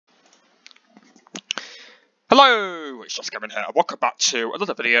Hello, it's just Kevin here, and welcome back to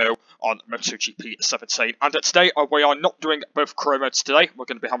another video on MotoGP 17. And today we are not doing both career modes today. We're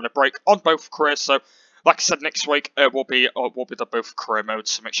going to be having a break on both careers. So, like I said, next week will be the both career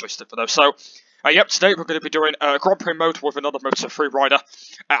modes. So make sure you stick for those. So, yep, today we're going to be doing Grand Prix mode with another Moto3 rider.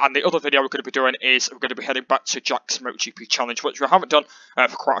 And the other video we're going to be doing is we're going to be heading back to Jack's MotoGP challenge, which we haven't done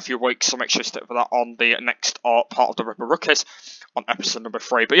for quite a few weeks. So make sure you stick for that on the next part of the Ripper Rookies on episode number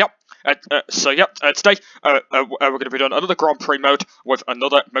 3. But yep. Today we're going to be doing another Grand Prix mode with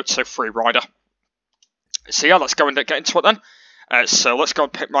another Moto3 rider. So yeah, let's go and get into it then. So let's go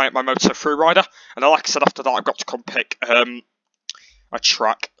and pick my Moto3 rider, and then, like I said, after that I've got to come pick a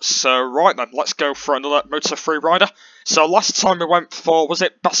track. So right then, let's go for another Moto3 rider. So last time we went for, was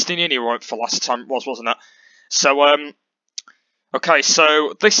it Bastianini we went for last time? It was, wasn't it? So okay,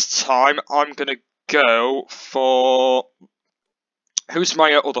 so this time I'm going to go for... Who's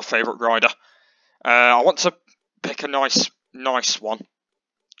my other favourite rider? I want to pick a nice one.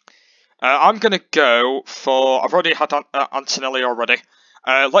 I'm going to go for... I've already had Antonelli already.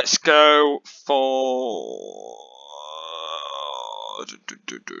 Let's go for...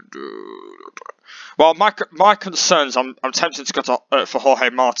 Well, my concerns, I'm tempted to go for Jorge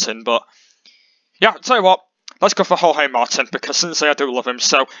Martin, but... Yeah, I'll tell you what. Let's go for Jorge Martin, because since I do love him.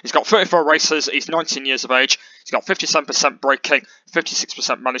 So, he's got 34 races, he's 19 years of age, he's got 57% braking,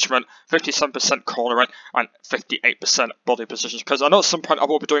 56% management, 57% cornering, and 58% body position. Because I know at some point I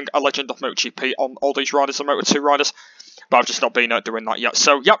will be doing a Legend of MotoGP on all these riders and Moto2 riders, but I've just not been doing that yet.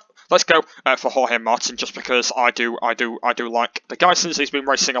 So, yep, let's go for Jorge Martin, just because I do like the guy since he's been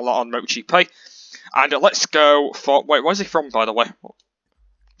racing a lot on MotoGP. And let's go for... Wait, where's he from, by the way?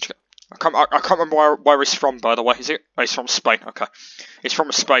 I can't remember where he's from, by the way. Is it? Oh, he's from Spain. Okay, he's from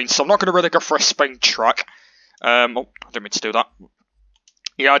Spain, so I'm not going to really go for a Spain track. Oh, I didn't mean to do that.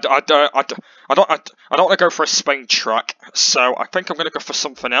 Yeah, I don't want to go for a Spain track, so I think I'm going to go for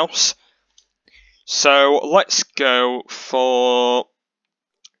something else. So let's go for...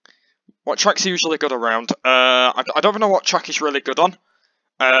 What track's he usually good around? I don't even know what track he's really good on.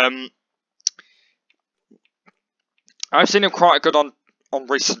 I've seen him quite good on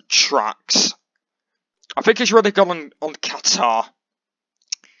recent tracks. I think he's really good on Qatar.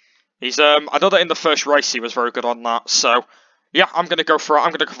 He's I know that in the first race he was very good on that. So yeah, I'm gonna go for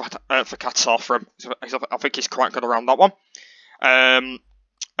Qatar for him. I think he's quite good around that one.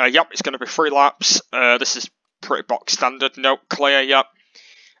 Yep, it's gonna be 3 laps. This is pretty box standard. No clear. Yep.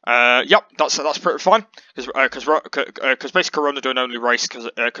 Yep, that's pretty fine because basically we're only doing only race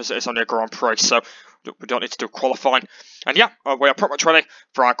because it's only a Grand Prix, so we don't need to do qualifying. And yeah, we are pretty much ready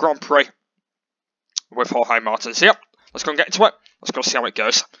for our Grand Prix with Jorge Martin. So yep, let's go and get into it. Let's go see how it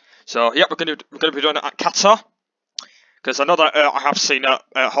goes. So yep, we're going to be doing it at Qatar because I know that I have seen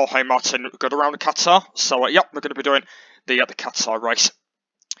Jorge Martin good around Qatar. So yep, we're going to be doing the Qatar race.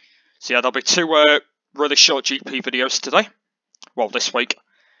 So yeah, there'll be 2 really short GP videos today. Well, this week.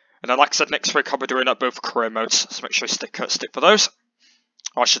 And then, like I said, next week I'll be doing both career modes, so make sure you stick for those.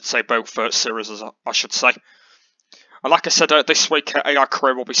 Or I should say both series, I should say. And like I said, this week AI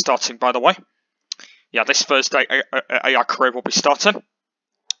career will be starting, by the way. Yeah, this Thursday AI career will be starting.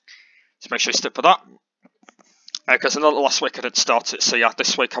 So make sure you stick for that. Because I know that last week I didn't start it, so yeah,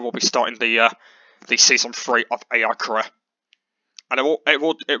 this week I will be starting the season 3 of AI career. And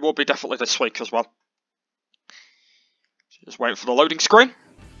it will be definitely this week as well. Just waiting for the loading screen.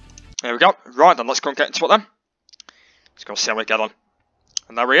 There we go. Right, then let's go and get into it then. Let's go see how we get on.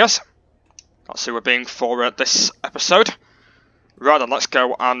 And there he is. That's who we're being for this episode. Right, then let's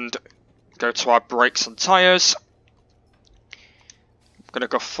go and go to our brakes and tyres. I'm going to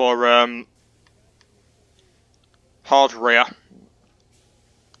go for hard rear.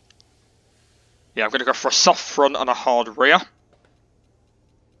 Yeah, I'm going to go for a soft front and a hard rear.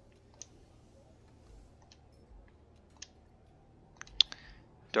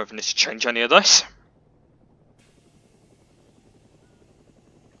 Don't even need to change any of this.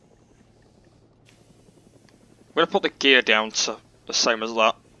 I'm going to put the gear down to the same as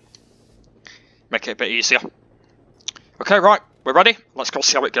that. Make it a bit easier. Okay, right, we're ready. Let's go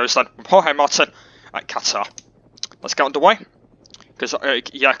see how it goes then. With Jorge Martin at Qatar. Let's get underway. Because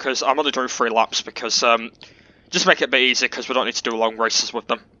I'm only doing 3 laps because just make it a bit easier because we don't need to do long races with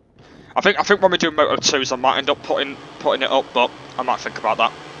them. I think when we do Moto2s I might end up putting it up, but I might think about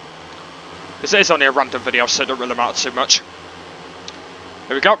that. This is only a random video, so it don't really matter too much.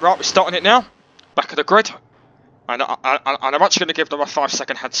 Here we go, right, we're starting it now. Back of the grid. And I'm actually going to give them a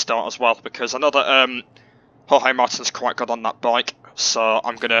 5-second head start as well, because I know that Jorge Martin's quite good on that bike, so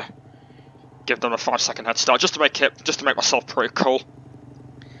I'm going to give them a 5-second head start, just to make myself pretty cool.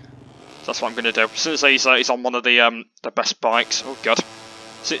 That's what I'm going to do. As soon as he's on one of the best bikes. Oh god.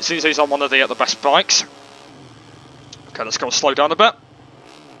 As soon as he's on one of the best bikes. Okay, let's go slow down a bit.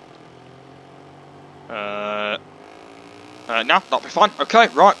 Now that'll be fine. Okay,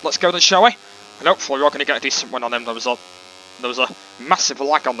 right, let's go then, shall we? And hopefully we're going to get a decent win on him. There was a massive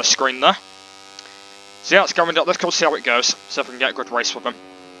lag on the screen there. So yeah, let's go see how it goes. See if we can get a good race with him.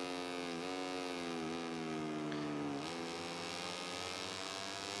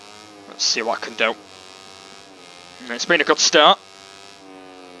 Let's see what I can do. It's been a good start.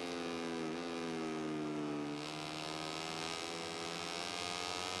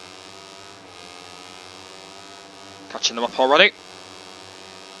 Catching them up already.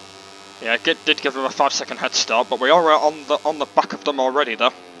 Yeah, did give them a 5-second head start, but we are on the back of them already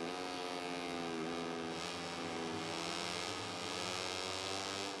though.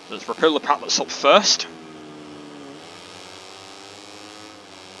 There's Rapula that's up first.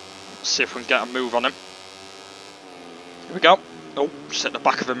 Let's see if we can get a move on him. Here we go. Oh, just hit the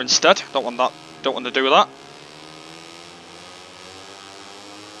back of him instead. Don't want that. Don't want to do that.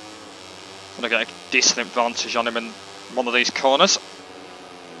 I'm gonna get a decent advantage on him in one of these corners.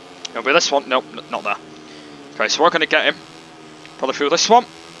 It'll be this one. Nope, not there. Okay, so we're gonna get him probably through this one.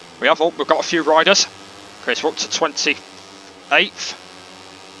 We've got a few riders. Okay, so we're up to 28th.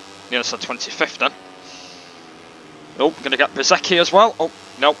 Yeah, so 25th then. Oh, we're gonna get Bezecchi as well. Oh,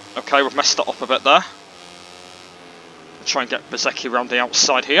 no. Okay, we've messed it up a bit there. We'll try and get Bezecchi around the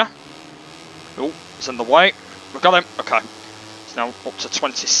outside here. Oh, it's in the way. We've got him. Okay. It's now up to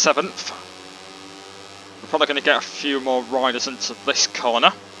 27th. We're probably going to get a few more riders into this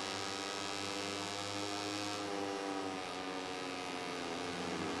corner.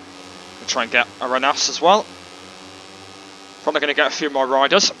 We'll try and get Arenas as well. Probably going to get a few more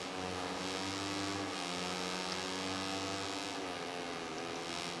riders.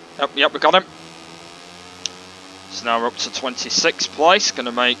 Yep, we got him. So now we're up to 26th place. Going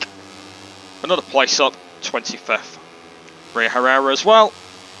to make another place up, 25th. Ria Herrera as well.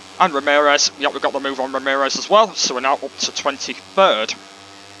 And Ramirez. Yep, we've got the move on Ramirez as well. So we're now up to 23rd.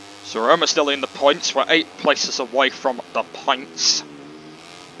 So we're almost nearly in the points. We're 8 places away from the points.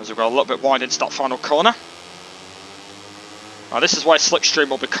 As we've got a little bit wide into that final corner. Now this is why Slipstream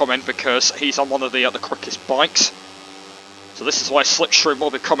will be coming, because he's on one of the quickest bikes. So this is why Slipstream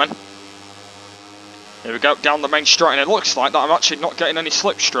will be coming. Here we go, down the main straight, and it looks like that I'm actually not getting any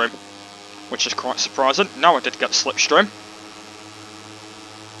Slipstream, which is quite surprising. Now I did get Slipstream.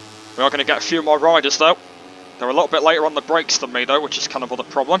 We are going to get a few more riders though. They're a little bit later on the brakes than me though, which is kind of the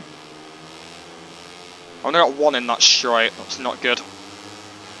problem. I only got one in that straight, that's not good.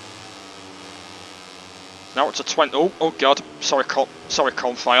 Now it's a 20. Oh god, sorry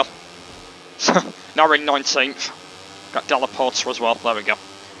Cornfile. Now we're in 19th. Got Della Porta as well, there we go.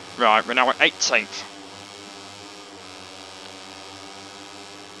 Right, we're now at 18th.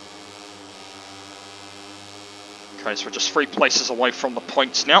 Okay, so we're just 3 places away from the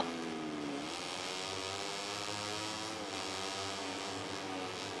points now.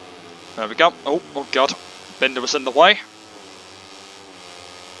 There we go. Oh god. Binder was in the way.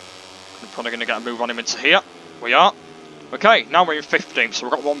 I'm probably going to get a move on him into here. We are. Okay, now we're in 15th, so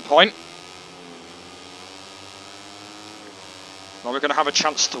we've got 1 point. Now we're going to have a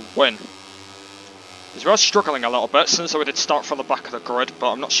chance to win. Because we are struggling a little bit since we did start from the back of the grid,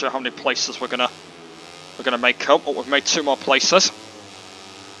 but I'm not sure how many places we're going to make up. Oh, we've made 2 more places.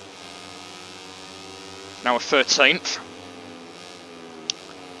 Now we're 13th.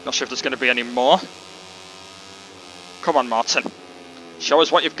 Not sure if there's going to be any more. Come on, Martin. Show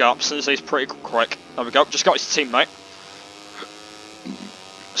us what you've got, since he's pretty quick. There we go, just got his teammate.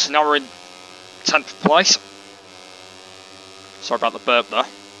 So now we're in 10th place. Sorry about the burp there.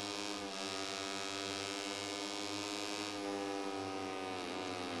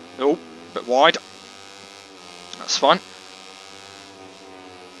 Oh, a bit wide. That's fine.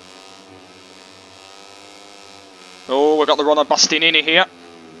 Oh, we've got the run on Bastianini here.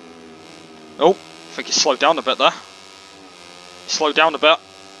 Oh, I think he slowed down a bit there. Slowed down a bit.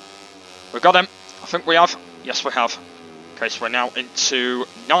 We've got him. I think we have. Yes, we have. Okay, so we're now into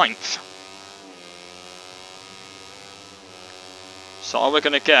 9th. So are we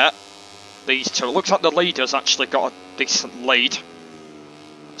going to get these 2? It looks like the leader's actually got a decent lead.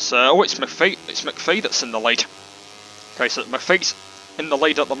 So, oh, it's McPhee. It's McPhee that's in the lead. Okay, so McPhee's in the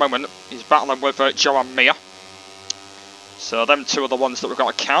lead at the moment. He's battling with Joan Mir. So them 2 are the ones that we've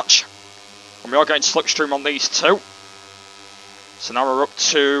got to catch. And we are getting Slipstream on these 2. So now we're up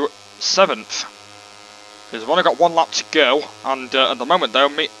to 7th. Because we've only got 1 lap to go. And at the moment though,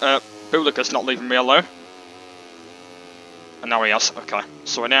 Bulica's not leaving me alone. And now he has. Okay,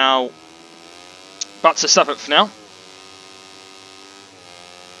 so we're now back to 7th now.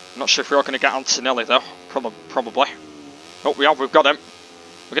 I'm not sure if we are going to get Antonelli though. Probably. Oh, we've got him.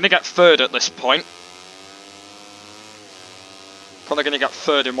 We're going to get 3rd at this point. Probably going to get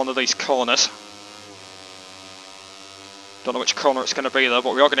 3rd in one of these corners. Don't know which corner it's going to be though,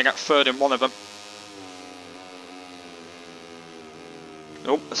 but we are going to get 3rd in one of them.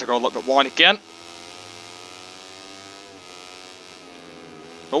 Oh, let's go a little bit wide again.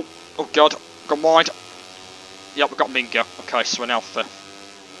 Oh god, gone wide. Yep, we've got Mingo. Okay, so we're now 5th.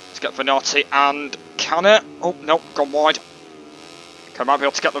 Let's get Venati and Cannet. Oh, no, gone wide. Okay, might be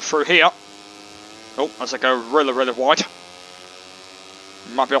able to get them through here. Oh, as I go really wide.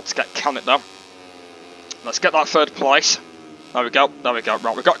 Might be able to get Cannet though. Let's get that 3rd place. There we go.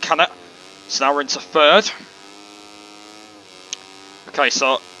 Right, we've got Cannet. So now we're into 3rd. Okay,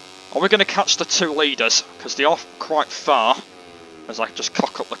 so are we going to catch the 2 leaders? Because they are quite far. As I just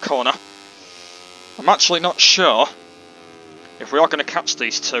clock up the corner. I'm actually not sure if we are going to catch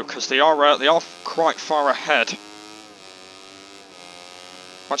these 2 because they are quite far ahead.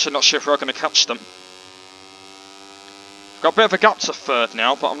 I'm actually not sure if we are going to catch them. We've got a bit of a gap to 3rd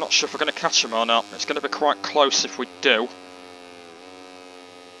now, but I'm not sure if we're going to catch them or not. It's going to be quite close if we do.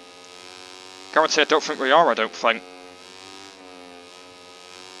 Guarantee I don't think we are, I don't think.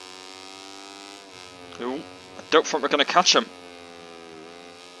 Ooh, I don't think we're going to catch them.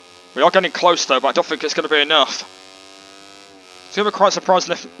 We are getting close though, but I don't think it's going to be enough. It's going to be quite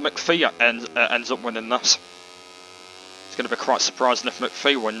surprising if McPhee ends up winning this. It's going to be quite surprising if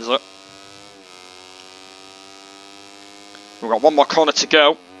McPhee wins it. We've got one more corner to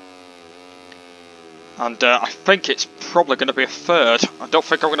go. And I think it's probably going to be a 3rd. I don't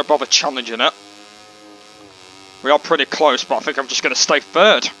think I'm going to bother challenging it. We are pretty close, but I think I'm just going to stay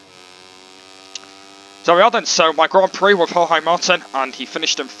 3rd. So we are then, so my Grand Prix with Jorge Martin, and he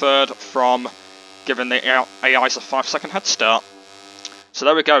finished in 3rd from giving the AIs a 5-second head start. So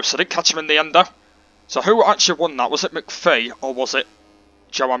there we go, so I didn't catch him in the end though. So who actually won that? Was it McPhee, or was it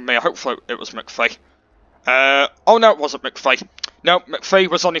Joe and Mir? Hopefully it was McPhee. Oh no, it wasn't McPhee. No, McPhee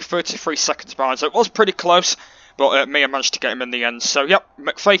was only 33 seconds behind, so it was pretty close, but Mia managed to get him in the end. So yep,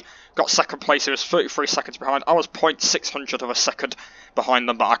 McPhee got 2nd place, he was 33 seconds behind. I was 0.600 of a second behind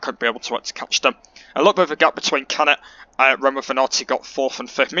them, but I couldn't be able to catch them. A little bit of a gap between Cannet. Remo Venati got 4th and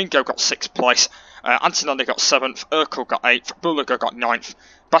 5th. Mingo got 6th place. Antonelli got 7th. Urkel got 8th. Bulaga got 9th.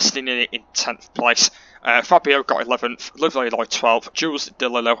 Bastianini in 10th place. Fabio got 11th. Lively Lloyd 12th. Jules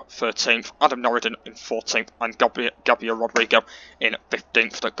DeLillo 13th. Adam Norridon in 14th. And Gabio Rodrigo in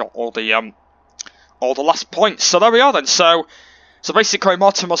 15th. That got all the last points. So there we are then. So basically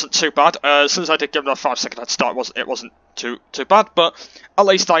Martin wasn't too bad. As soon as I did give him a 5-second head start, it wasn't too bad. But at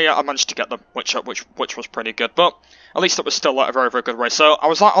least I managed to get them, which was pretty good. But at least it was still a very good race. So I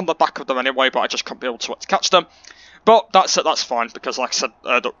was on the back of them anyway, but I just couldn't be able to catch them. But that's it. That's fine because, like I said,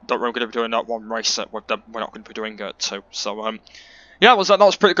 we're going to be doing that one race with them. We're not going to be doing 2. So yeah, that was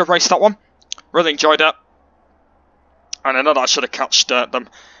a pretty good race, that one. Really enjoyed it. And I know that I should have catched them,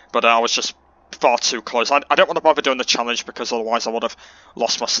 but I was just far too close. I don't want to bother doing the challenge because otherwise I would have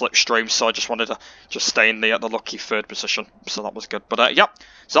lost my slipstream, so I just wanted to stay in the lucky 3rd position, so that was good. But yeah,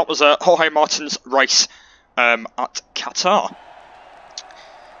 so that was Jorge Martin's race at Qatar.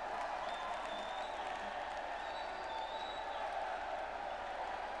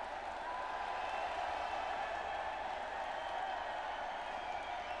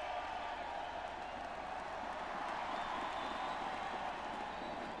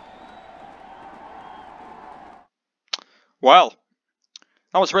 Well,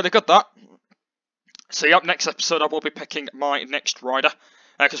 that was really good, that. So, yep, next episode I will be picking my next rider.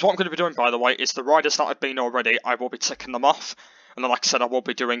 Because what I'm going to be doing, by the way, is the riders that I've been already, I will be ticking them off. And then, like I said, I will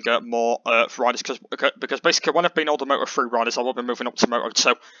be doing more riders. Because basically, when I've been all the Moto3 riders, I will be moving up to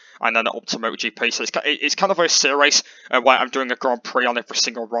Moto2 and then up to MotoGP. So, it's kind of a series where I'm doing a Grand Prix on every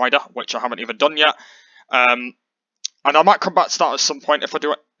single rider, which I haven't even done yet. And I might come back to that at some point if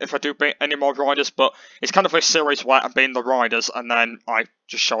I do beat any more riders, but it's kind of a series where I'm being the riders and then I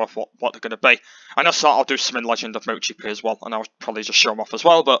just show off what they're going to be. And also I'll do some in Legend of MotoGP as well, and I'll probably just show them off as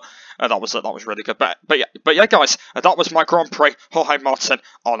well. But that was really good. But yeah, guys, that was my Grand Prix Jorge Martin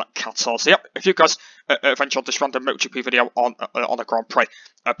on Qatar. So yep, if you guys have enjoyed this random MotoGP video on a Grand Prix,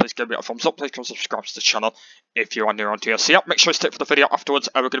 please give me a thumbs up. Please come subscribe to the channel if you are new on here. So yep, make sure you stick for the video afterwards.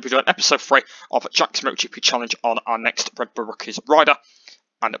 We're going to be doing episode 3 of Jack's MotoGP challenge on our next Red Bull Rookies rider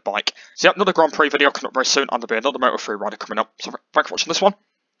and a bike. So yep, another Grand Prix video coming up very soon, and there'll be another Moto3 rider coming up. So thanks for watching this one,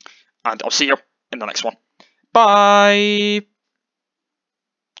 and I'll see you in the next one. Bye!